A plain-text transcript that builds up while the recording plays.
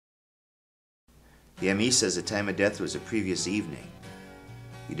The ME says the time of death was the previous evening.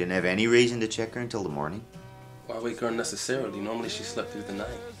 You didn't have any reason to check her until the morning? Why wake her unnecessarily? Normally she slept through the night.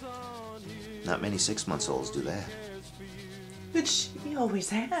 Not many 6-month-olds do that. But she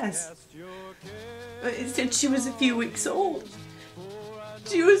always has. Since she was a few weeks old.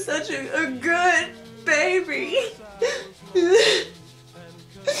 She was such a good baby.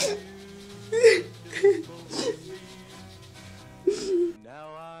 Now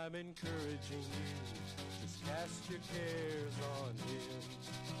I'm encouraging you, just cast your cares on him.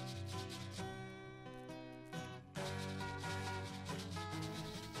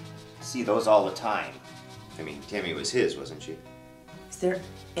 See those all the time. I mean, Tammy was his, wasn't she? Is there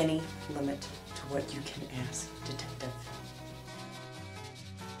any limit to what you can ask, Detective?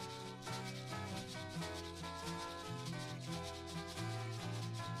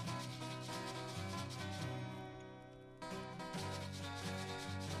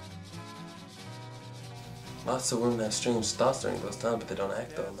 Lots of women have strange thoughts during those times, but they don't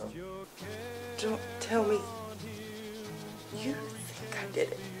act on them. Don't tell me you think I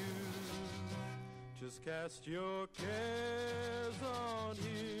did it. Just cast your cares on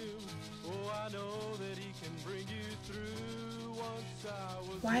him. Oh, I know that he can bring you through. Once I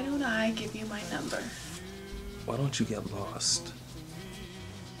was. Why don't I give you my number? Why don't you get lost?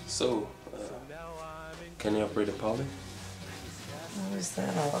 So, can you operate a Polly? What was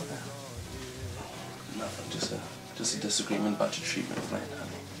that all about? Nothing, just a disagreement about your treatment plan,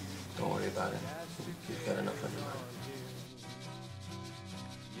 honey. Don't worry about it. You've got enough on your mind.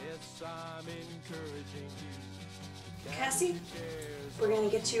 Yes, I'm encouraging you. Cassie, we're gonna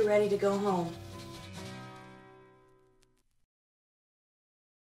get you ready to go home.